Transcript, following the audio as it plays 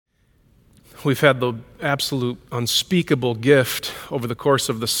We've had the absolute unspeakable gift over the course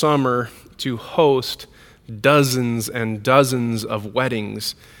of the summer to host dozens and dozens of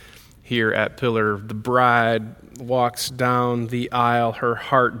weddings here at Pillar. The bride walks down the aisle, her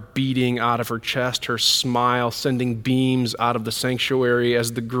heart beating out of her chest, her smile sending beams out of the sanctuary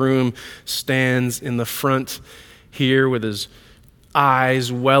as the groom stands in the front here with his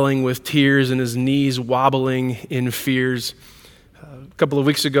eyes welling with tears and his knees wobbling in fears. A couple of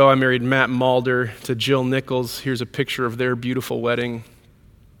weeks ago, I married Matt Mulder to Jill Nichols. Here's a picture of their beautiful wedding.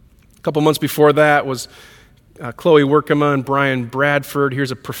 A couple months before that was Chloe Workema and Brian Bradford.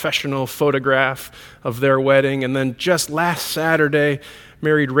 Here's a professional photograph of their wedding. And then just last Saturday,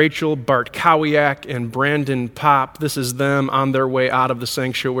 married Rachel Bartkowiak and Brandon Pop. This is them on their way out of the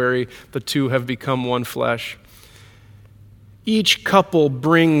sanctuary. The two have become one flesh. Each couple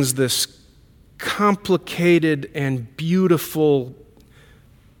brings this complicated and beautiful,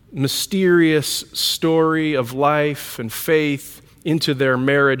 mysterious story of life and faith into their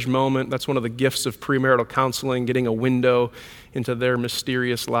marriage moment. That's one of the gifts of premarital counseling, getting a window into their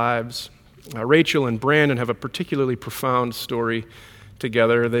mysterious lives. Rachel and Brandon have a particularly profound story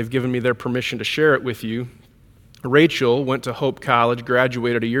together. They've given me their permission to share it with you. Rachel went to Hope College,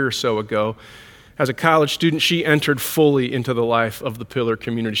 graduated a year or so ago. As a college student, she entered fully into the life of the Pillar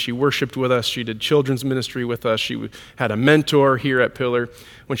community. She worshiped with us. She did children's ministry with us. She had a mentor here at Pillar.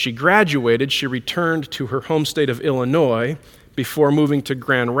 When she graduated, she returned to her home state of Illinois before moving to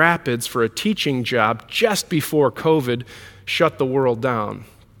Grand Rapids for a teaching job just before COVID shut the world down.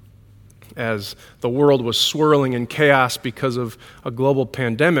 As the world was swirling in chaos because of a global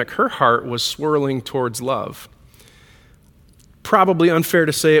pandemic, her heart was swirling towards love. Probably unfair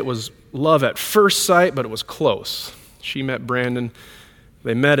to say it was love at first sight, but it was close. She met Brandon.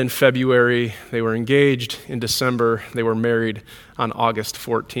 They met in February. They were engaged in December. They were married on August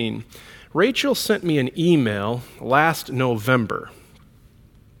 14. Rachel sent me an email last November.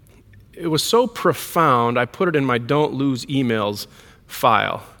 It was so profound, I put it in my Don't Lose Emails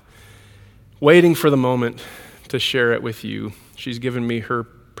file, waiting for the moment to share it with you. She's given me her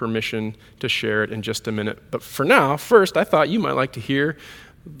permission to share it in just a minute. But for now, first, I thought you might like to hear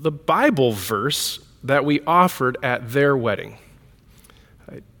the Bible verse that we offered at their wedding.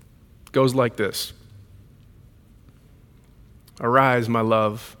 It goes like this. Arise, my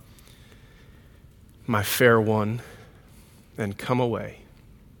love, my fair one, and come away.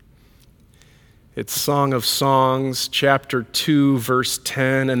 It's Song of Songs, chapter 2, verse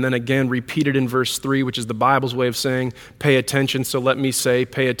 10, and then again repeated in verse 3, which is the Bible's way of saying, pay attention. So let me say,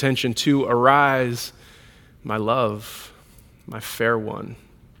 pay attention to, arise, my love, my fair one,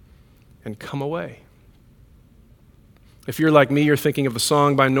 and come away. If you're like me, you're thinking of the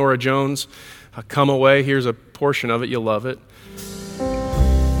song by Norah Jones, Come Away. Here's a portion of it. You'll love it.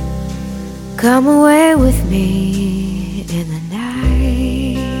 Come away with me in the night.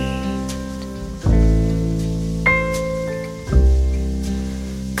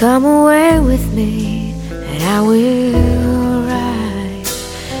 Come away with me and I will write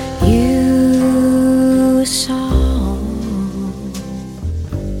you a song.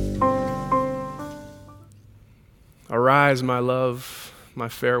 Arise, my love, my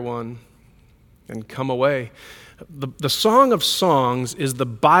fair one, and come away. The Song of Songs is the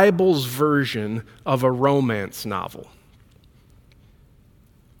Bible's version of a romance novel.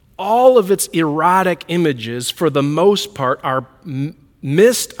 All of its erotic images, for the most part, are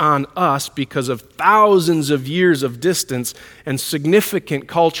missed on us because of thousands of years of distance and significant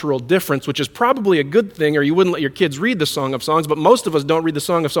cultural difference, which is probably a good thing, or you wouldn't let your kids read the Song of Songs, but most of us don't read the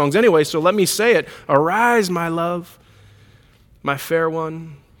Song of Songs anyway, so let me say it. Arise, my love, my fair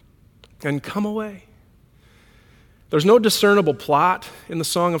one, and come away. There's no discernible plot in the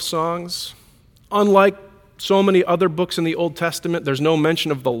Song of Songs. Unlike so many other books in the Old Testament, there's no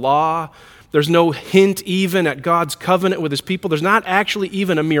mention of the law. There's no hint even at God's covenant with his people. There's not actually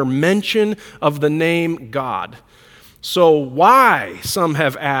even a mere mention of the name God. So why, some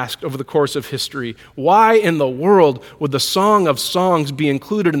have asked over the course of history, why in the world would the Song of Songs be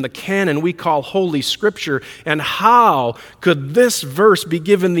included in the canon we call Holy Scripture? And how could this verse be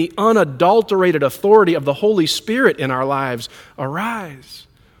given the unadulterated authority of the Holy Spirit in our lives? Arise,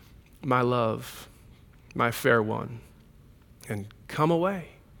 my love, my fair one, and come away.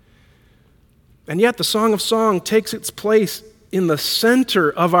 And yet the Song of Songs takes its place in the center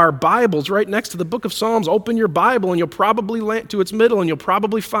of our Bibles, right next to the book of Psalms. Open your Bible and you'll probably land to its middle and you'll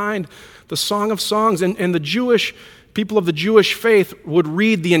probably find the Song of Songs. And the Jewish people of the Jewish faith would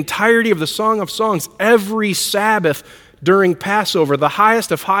read the entirety of the Song of Songs every Sabbath during Passover, the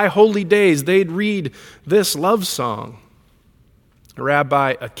highest of high holy days. They'd read this love song.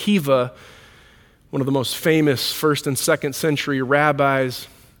 Rabbi Akiva One of the most famous 1st and 2nd century rabbis,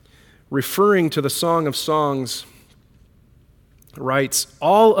 referring to the Song of Songs, writes,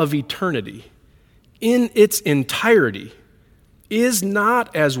 "All of eternity, in its entirety, is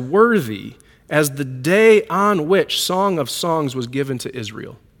not as worthy as the day on which Song of Songs was given to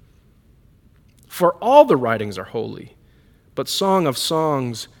Israel. For all the writings are holy, but Song of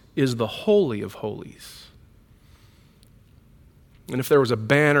Songs is the holy of holies." And if there was a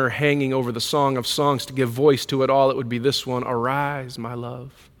banner hanging over the Song of Songs to give voice to it all, it would be this one: "Arise, my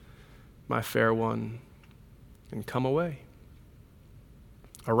love, my fair one, and come away."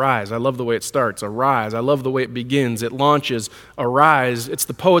 Arise. I love the way it starts. Arise. I love the way it begins. It launches. Arise. It's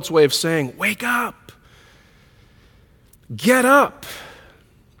the poet's way of saying, wake up. Get up.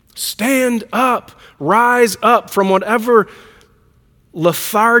 Stand up. Rise up from whatever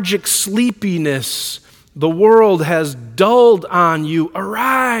lethargic sleepiness the world has dulled on you.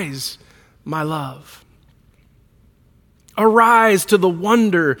 Arise, my love. Arise to the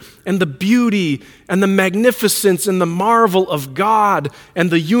wonder and the beauty and the magnificence and the marvel of God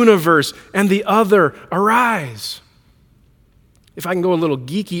and the universe and the other. Arise. If I can go a little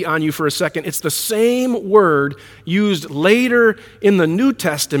geeky on you for a second, it's the same word used later in the New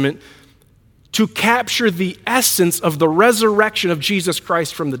Testament to capture the essence of the resurrection of Jesus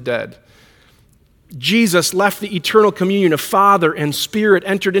Christ from the dead. Jesus left the eternal communion of Father and Spirit,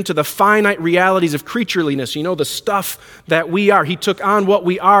 entered into the finite realities of creatureliness, the stuff that we are. He took on what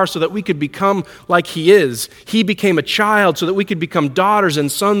we are so that we could become like He is. He became a child so that we could become daughters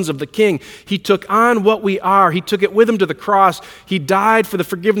and sons of the King. He took on what we are. He took it with Him to the cross. He died for the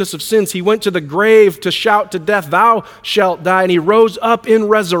forgiveness of sins. He went to the grave to shout to death, "Thou shalt die." And He rose up in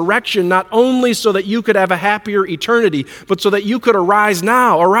resurrection, not only so that you could have a happier eternity, but so that you could arise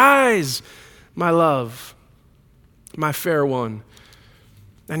now. Arise, my love, my fair one,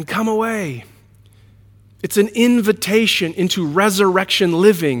 and come away. It's an invitation into resurrection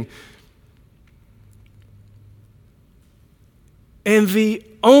living. And the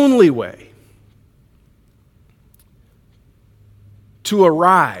only way to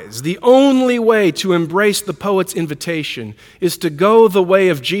arise, the only way to embrace the poet's invitation is to go the way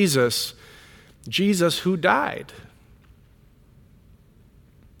of Jesus, Jesus who died.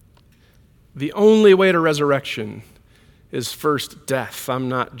 The only way to resurrection is first death. I'm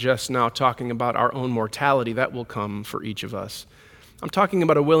not just now talking about our own mortality. That will come for each of us. I'm talking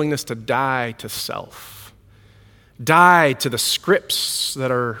about a willingness to die to self. Die to the scripts that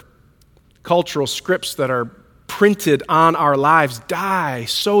are cultural scripts that are printed on our lives. Die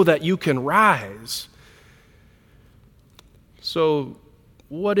so that you can rise. So,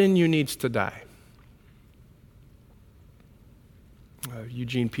 what in you needs to die?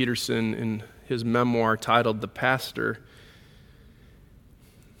 Eugene Peterson, in his memoir titled "The Pastor,"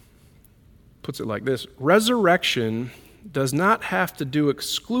 puts it like this: resurrection does not have to do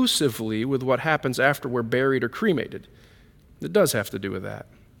exclusively with what happens after we're buried or cremated. It does have to do with that.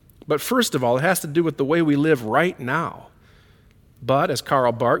 But first of all, it has to do with the way we live right now. But, as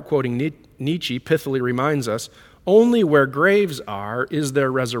Karl Barth, quoting Nietzsche, pithily reminds us, only where graves are is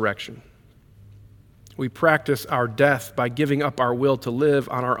there resurrection. We practice our death by giving up our will to live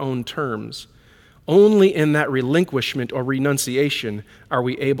on our own terms. Only in that relinquishment or renunciation are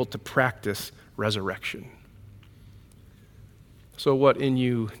we able to practice resurrection. So what in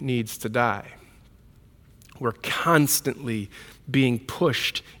you needs to die? We're constantly being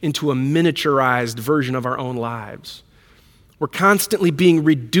pushed into a miniaturized version of our own lives. We're constantly being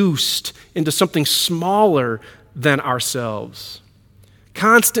reduced into something smaller than ourselves.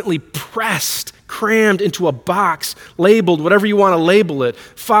 Constantly pressed, crammed into a box, labeled whatever you want to label it.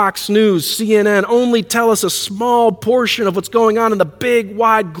 Fox News, CNN only tell us a small portion of what's going on in the big,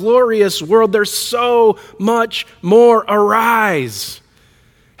 wide, glorious world. There's so much more. Arise.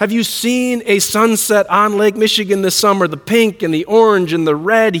 Have you seen a sunset on Lake Michigan this summer? The pink and the orange and the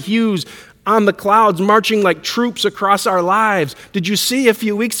red hues on the clouds marching like troops across our lives. Did you see a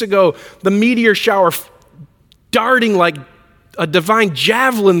few weeks ago the meteor shower darting like a divine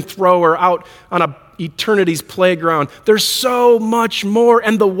javelin thrower out on eternity's playground? There's so much more,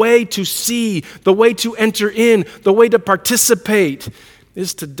 and the way to see, the way to enter in, the way to participate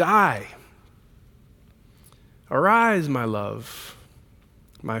is to die. Arise, my love,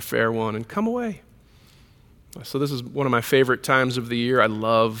 my fair one, and come away. So this is one of my favorite times of the year. I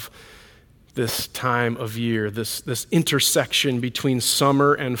love this time of year, this intersection between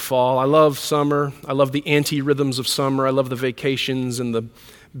summer and fall. I love summer. I love the anti-rhythms of summer. I love the vacations and the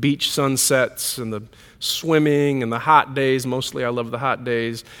beach sunsets and the swimming and the hot days. Mostly I love the hot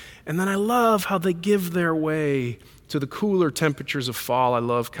days. And then I love how they give their way to the cooler temperatures of fall. I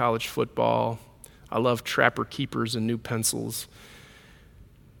love college football. I love Trapper Keepers and new pencils.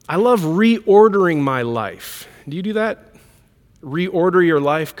 I love reordering my life. Do you do that? Reorder your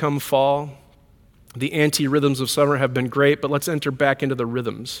life come fall. The anti-rhythms of summer have been great, but let's enter back into the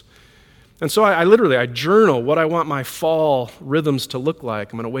rhythms. And so I journal what I want my fall rhythms to look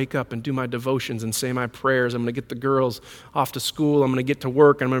like. I'm going to wake up and do my devotions and say my prayers. I'm going to get the girls off to school. I'm going to get to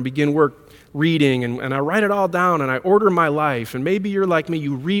work. I'm going to begin work reading. And I write it all down and I order my life. And maybe you're like me,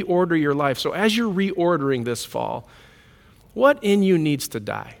 you reorder your life. So as you're reordering this fall, what in you needs to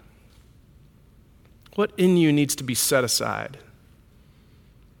die? What in you needs to be set aside?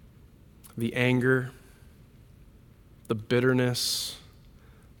 The anger, the bitterness,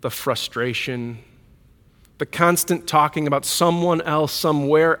 the frustration, the constant talking about someone else,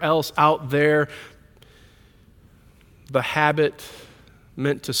 somewhere else out there, the habit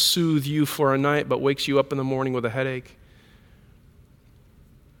meant to soothe you for a night but wakes you up in the morning with a headache.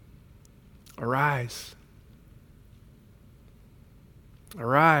 Arise.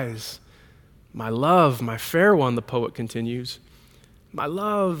 Arise. My love, my fair one, the poet continues. My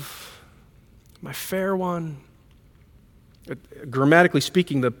love, my fair one. Grammatically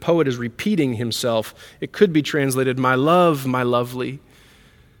speaking, the poet is repeating himself. It could be translated, my love, my lovely.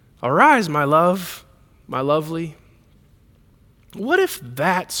 Arise, my love, my lovely. What if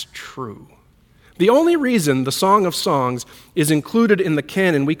that's true? The only reason the Song of Songs is included in the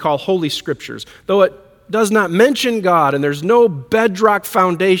canon we call Holy Scriptures, though it does not mention God, and there's no bedrock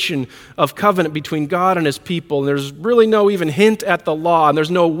foundation of covenant between God and his people, and there's really no even hint at the law, and there's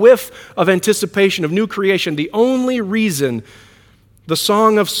no whiff of anticipation of new creation. The only reason the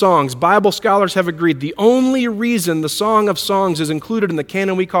Song of Songs, Bible scholars have agreed, the only reason the Song of Songs is included in the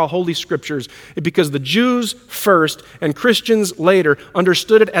canon we call Holy Scriptures is because the Jews first and Christians later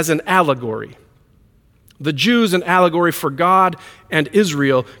understood it as an allegory. The Jews, an allegory for God and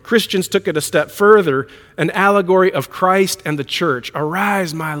Israel. Christians took it a step further, an allegory of Christ and the church.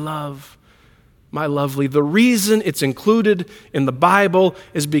 Arise, my love, my lovely. The reason it's included in the Bible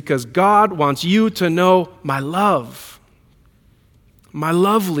is because God wants you to know my love, my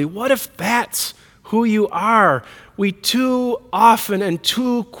lovely. What if that's who you are? We too often and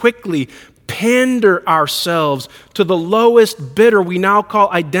too quickly pander ourselves to the lowest bidder we now call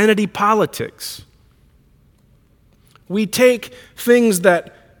identity politics. We take things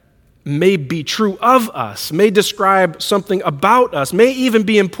that may be true of us, may describe something about us, may even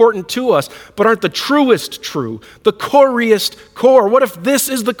be important to us, but aren't the truest true, the coriest core. What if this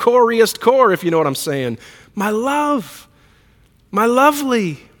is the coriest core, if you know what I'm saying? My love, my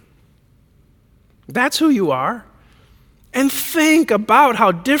lovely. That's who you are. And think about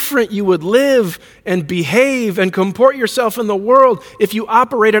how different you would live and behave and comport yourself in the world if you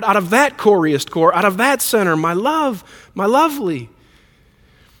operated out of that coriest core, out of that center, my love, my lovely.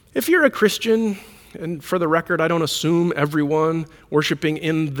 If you're a Christian, and for the record, I don't assume everyone worshiping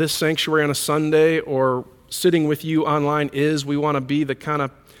in this sanctuary on a Sunday or sitting with you online is. We want to be the kind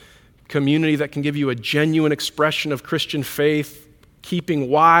of community that can give you a genuine expression of Christian faith, keeping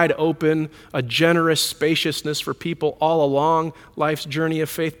wide open a generous spaciousness for people all along life's journey of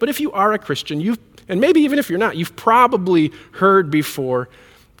faith. But if you are a Christian, and maybe even if you're not, you've probably heard before,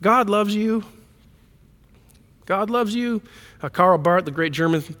 God loves you. God loves you. Karl Barth, the great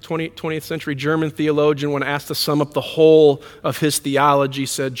 20th century German theologian, when asked to sum up the whole of his theology,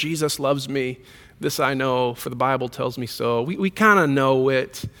 said, Jesus loves me. This I know, for the Bible tells me so. We kind of know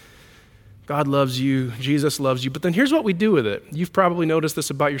it. God loves you, Jesus loves you, but then here's what we do with it. You've probably noticed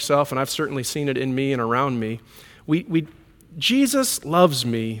this about yourself, and I've certainly seen it in me and around me. Jesus loves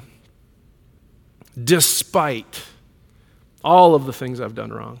me despite all of the things I've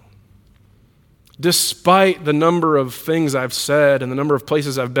done wrong, despite the number of things I've said and the number of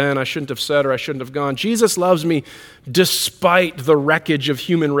places I've been I shouldn't have said or I shouldn't have gone. Jesus loves me despite the wreckage of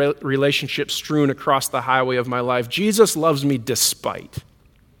human relationships strewn across the highway of my life. Jesus loves me despite.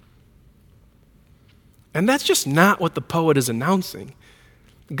 And that's just not what the poet is announcing.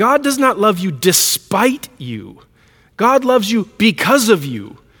 God does not love you despite you. God loves you because of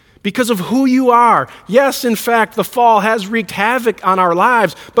you, because of who you are. Yes, in fact, the fall has wreaked havoc on our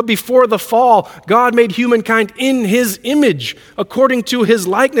lives, but before the fall, God made humankind in his image, according to his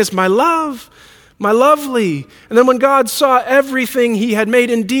likeness. My love, my lovely. And then when God saw everything he had made,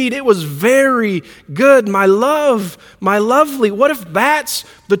 indeed, it was very good. My love, my lovely. What if that's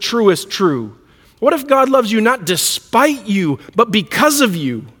the truest true? What if God loves you not despite you, but because of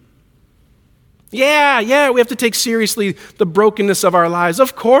you? Yeah, we have to take seriously the brokenness of our lives.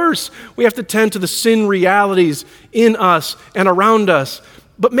 Of course, we have to tend to the sin realities in us and around us.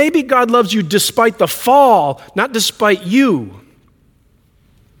 But maybe God loves you despite the fall, not despite you.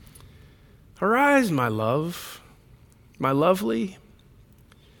 Arise, my love, my lovely.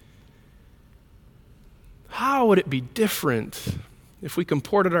 How would it be different if we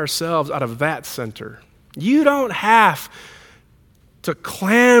comported ourselves out of that center? You don't have to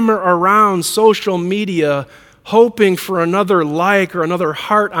clamor around social media hoping for another like or another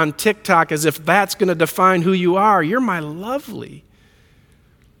heart on TikTok as if that's going to define who you are. You're my lovely.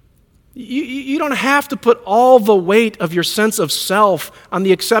 You don't have to put all the weight of your sense of self on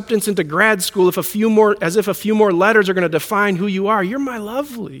the acceptance into grad school as if a few more letters are going to define who you are. You're my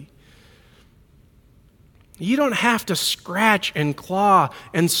lovely. You don't have to scratch and claw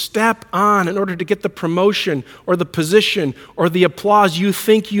and step on in order to get the promotion or the position or the applause you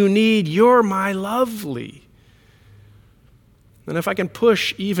think you need. You're my lovely. And if I can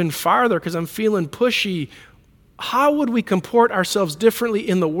push even farther because I'm feeling pushy, how would we comport ourselves differently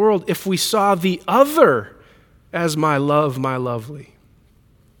in the world if we saw the other as my love, my lovely?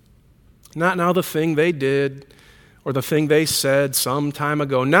 Not now the thing they did or the thing they said some time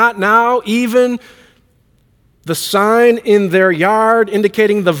ago. Not now even the sign in their yard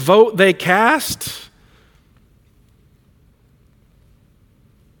indicating the vote they cast.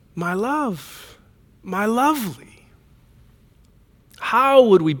 My love, my lovely. How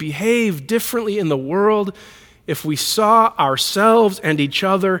would we behave differently in the world if we saw ourselves and each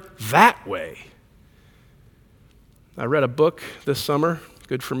other that way? I read a book this summer,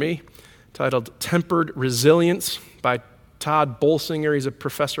 good for me, titled Tempered Resilience by Todd Bolsinger. He's a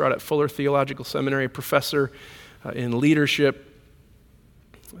professor out at Fuller Theological Seminary, a professor in leadership,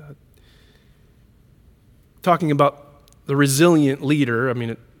 talking about the resilient leader. I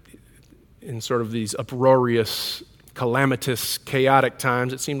mean, in sort of these uproarious, calamitous, chaotic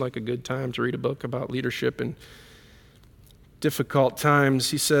times, it seemed like a good time to read a book about leadership in difficult times.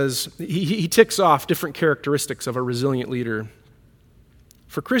 He says, he ticks off different characteristics of a resilient leader.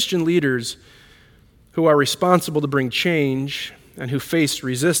 For Christian leaders who are responsible to bring change and who face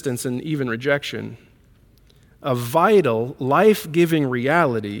resistance and even rejection, a vital, life-giving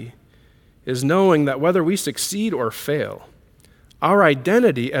reality is knowing that whether we succeed or fail, our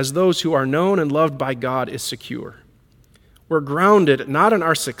identity as those who are known and loved by God is secure. We're grounded not in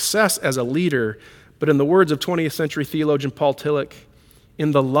our success as a leader, but in the words of 20th century theologian Paul Tillich,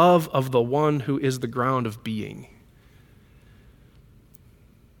 in the love of the one who is the ground of being.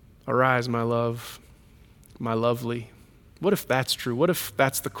 Arise, my love, my lovely. What if that's true? What if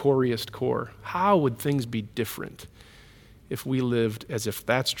that's the coriest core? How would things be different if we lived as if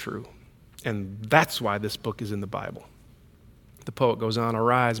that's true? And that's why this book is in the Bible. The poet goes on,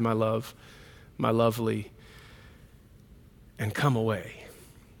 arise, my love, my lovely, and come away.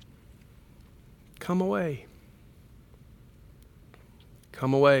 Come away.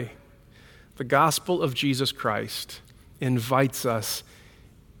 Come away. The gospel of Jesus Christ invites us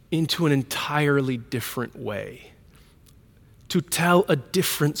into an entirely different way, to tell a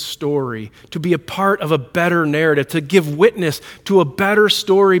different story, to be a part of a better narrative, to give witness to a better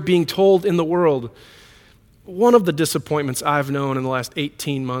story being told in the world. One of the disappointments I've known in the last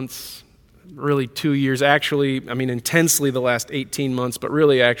 18 months, really 2 years, intensely the last 18 months, but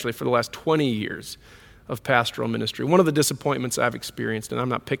really actually for the last 20 years of pastoral ministry. One of the disappointments I've experienced, and I'm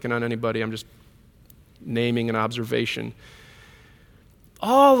not picking on anybody, I'm just naming an observation.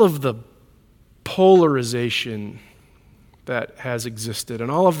 All of the polarization that has existed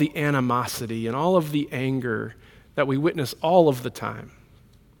and all of the animosity and all of the anger that we witness all of the time,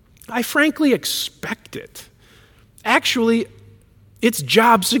 I frankly expect it. Actually, it's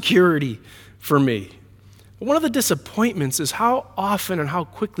job security for me. One of the disappointments is how often and how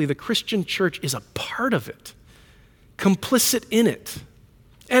quickly the Christian church is a part of it, complicit in it.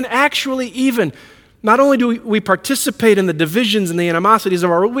 And actually even, not only do we participate in the divisions and the animosities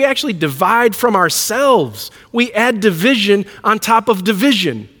of our world, we actually divide from ourselves. We add division on top of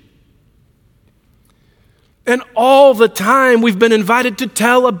division. And all the time we've been invited to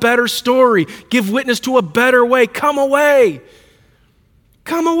tell a better story, give witness to a better way. Come away.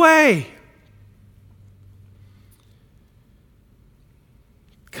 Come away.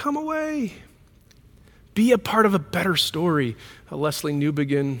 Come away. Be a part of a better story. Leslie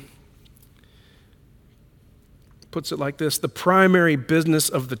Newbegin puts it like this: the primary business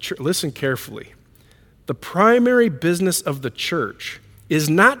of the church, listen carefully, the primary business of the church is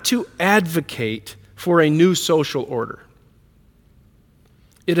not to advocate for a new social order.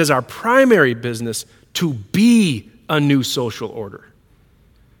 It is our primary business to be a new social order.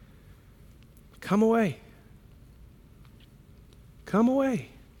 Come away. Come away.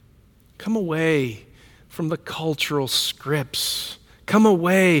 Come away from the cultural scripts. Come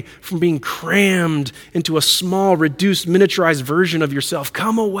away from being crammed into a small, reduced, miniaturized version of yourself.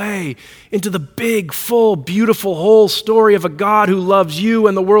 Come away into the big, full, beautiful, whole story of a God who loves you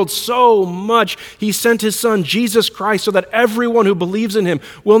and the world so much. He sent his son, Jesus Christ, so that everyone who believes in him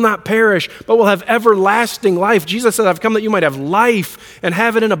will not perish, but will have everlasting life. Jesus said, I've come that you might have life and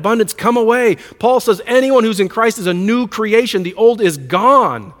have it in abundance. Come away. Paul says, anyone who's in Christ is a new creation. The old is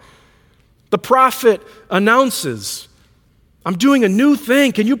gone. The prophet announces, I'm doing a new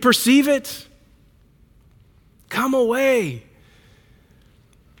thing. Can you perceive it? Come away.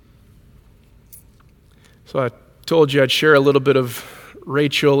 So I told you I'd share a little bit of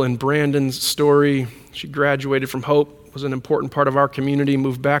Rachel and Brandon's story. She graduated from Hope, was an important part of our community,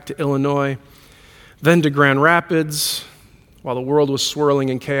 moved back to Illinois, then to Grand Rapids. While the world was swirling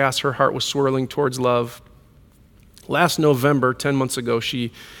in chaos, her heart was swirling towards love. Last November, 10 months ago,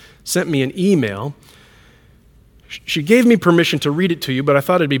 she sent me an email. She gave me permission to read it to you, but I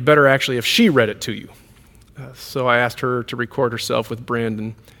thought it'd be better actually if she read it to you. So I asked her to record herself with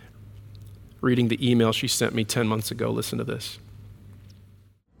Brandon reading the email she sent me 10 months ago. Listen to this.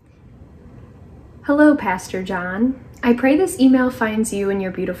 Hello, Pastor John. I pray this email finds you and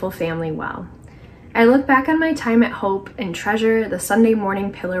your beautiful family well. I look back on my time at Hope and treasure the Sunday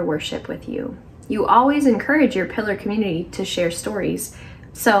morning Pillar worship with you. You always encourage your Pillar community to share stories,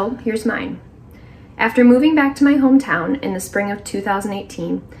 so here's mine. After moving back to my hometown in the spring of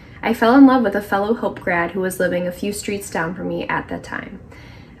 2018, I fell in love with a fellow Hope grad who was living a few streets down from me at that time.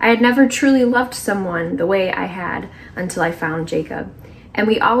 I had never truly loved someone the way I had until I found Jacob, and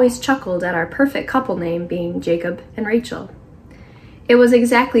we always chuckled at our perfect couple name being Jacob and Rachel. It was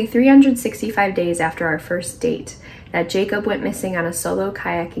exactly 365 days after our first date that Jacob went missing on a solo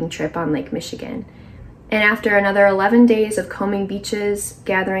kayaking trip on Lake Michigan. And after another 11 days of combing beaches,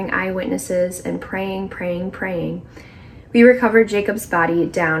 gathering eyewitnesses, and praying, we recovered Jacob's body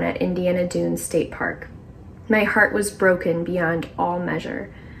down at Indiana Dunes State Park. My heart was broken beyond all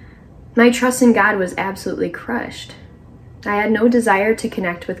measure. My trust in God was absolutely crushed. I had no desire to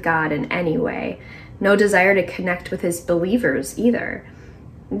connect with God in any way, no desire to connect with his believers either.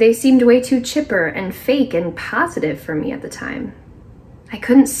 They seemed way too chipper and fake and positive for me at the time. I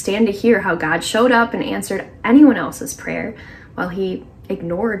couldn't stand to hear how God showed up and answered anyone else's prayer while he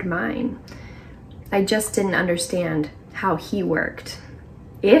ignored mine. I just didn't understand how he worked,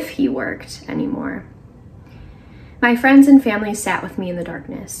 if he worked anymore. My friends and family sat with me in the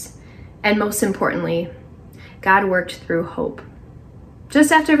darkness, and most importantly, God worked through hope.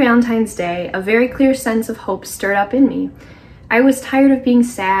 Just after Valentine's Day, a very clear sense of hope stirred up in me. I was tired of being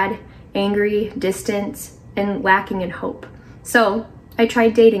sad, angry, distant, and lacking in hope. So I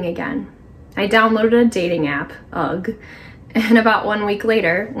tried dating again. I downloaded a dating app, ugh, and about 1 week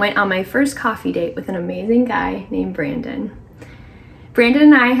later, went on my first coffee date with an amazing guy named Brandon. Brandon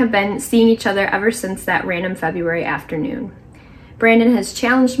and I have been seeing each other ever since that random February afternoon. Brandon has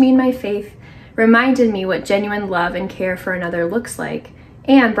challenged me in my faith, reminded me what genuine love and care for another looks like,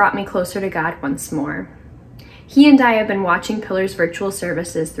 and brought me closer to God once more. He and I have been watching Pillar's virtual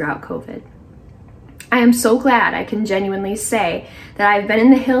services throughout COVID. I am so glad I can genuinely say that I've been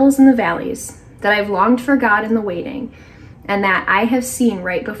in the hills and the valleys, that I've longed for God in the waiting, and that I have seen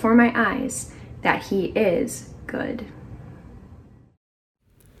right before my eyes that he is good.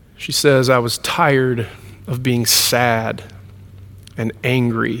 She says, I was tired of being sad and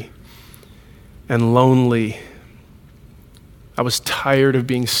angry and lonely. I was tired of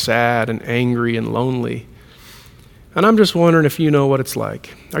being sad and angry and lonely. And I'm just wondering if you know what it's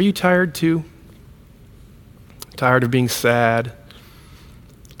like. Are you tired too? Tired of being sad,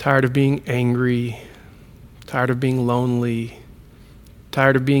 tired of being angry, tired of being lonely,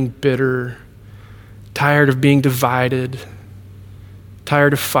 tired of being bitter, tired of being divided,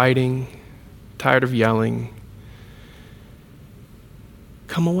 tired of fighting, tired of yelling.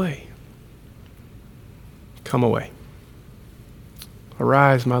 Come away. Come away.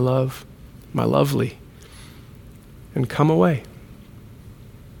 Arise, my love, my lovely, and come away.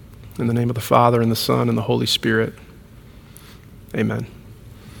 In the name of the Father, and the Son, and the Holy Spirit. Amen.